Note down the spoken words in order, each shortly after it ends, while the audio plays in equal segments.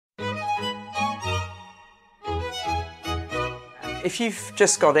If you've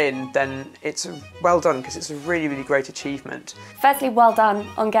just got in, then it's well done, because it's a really, really great achievement. Firstly, well done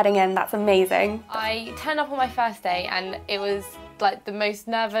on getting in, that's amazing. I turned up on my first day and it was like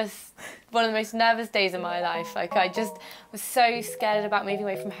one of the most nervous days of my life. Like, I just was so scared about moving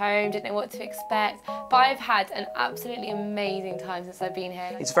away from home, didn't know what to expect. But I've had an absolutely amazing time since I've been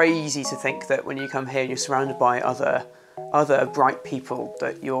here. It's very easy to think that when you come here, you're surrounded by other bright people,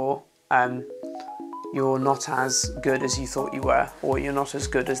 that you're not as good as you thought you were, or you're not as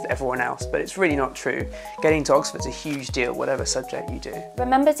good as everyone else, but it's really not true. Getting to Oxford's a huge deal, whatever subject you do.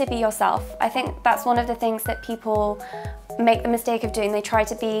 Remember to be yourself. I think that's one of the things that people make the mistake of doing. They try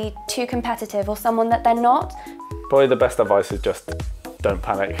to be too competitive or someone that they're not. Probably the best advice is just don't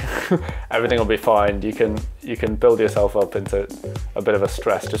panic. Everything will be fine. You can build yourself up into a bit of a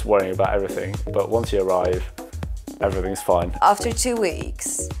stress just worrying about everything, but once you arrive, everything's fine. After 2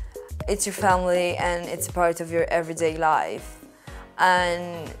 weeks, it's your family and it's a part of your everyday life,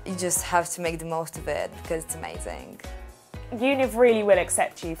 and you just have to make the most of it because it's amazing. Univ really will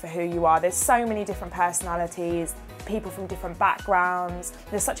accept you for who you are. There's so many different personalities, people from different backgrounds.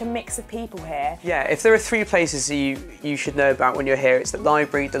 There's such a mix of people here. Yeah, if there are 3 places you should know about when you're here, it's the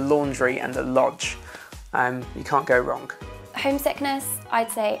library, the laundry and the lodge. You can't go wrong. Homesickness,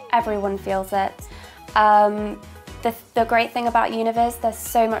 I'd say everyone feels it. The great thing about Univ is there's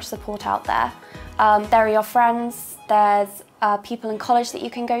so much support out there. There are your friends, there's people in college that you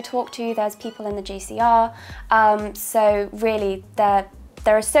can go talk to, there's people in the GCR. So really,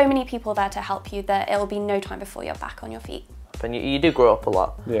 there are so many people there to help you that it'll be no time before you're back on your feet. And you do grow up a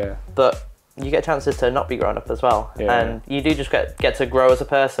lot. Yeah. But you get chances to not be grown up as well. Yeah. And you do just get to grow as a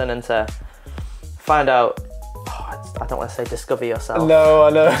person and to find out, I don't want to say discover yourself. No, I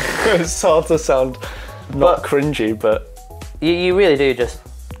know. It's hard to sound not cringy, but you really do just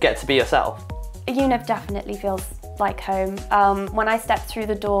get to be yourself. Univ definitely feels like home. When I step through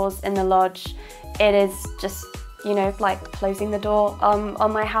the doors in the lodge, it is just, you know, like closing the door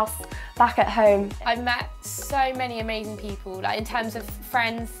on my house back at home. I've met so many amazing people, like in terms of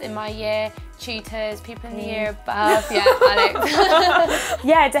friends in my year, tutors, people in the year above. Yeah, Alex.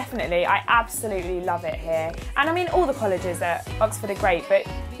 Yeah, definitely. I absolutely love it here. And I mean, all the colleges at Oxford are great, but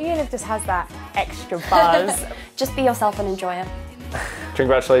Univ just has that extra buzz. Just be yourself and enjoy it.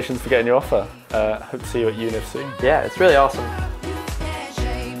 congratulations for getting your offer. Hope to see you at Univ soon. Yeah, it's really awesome.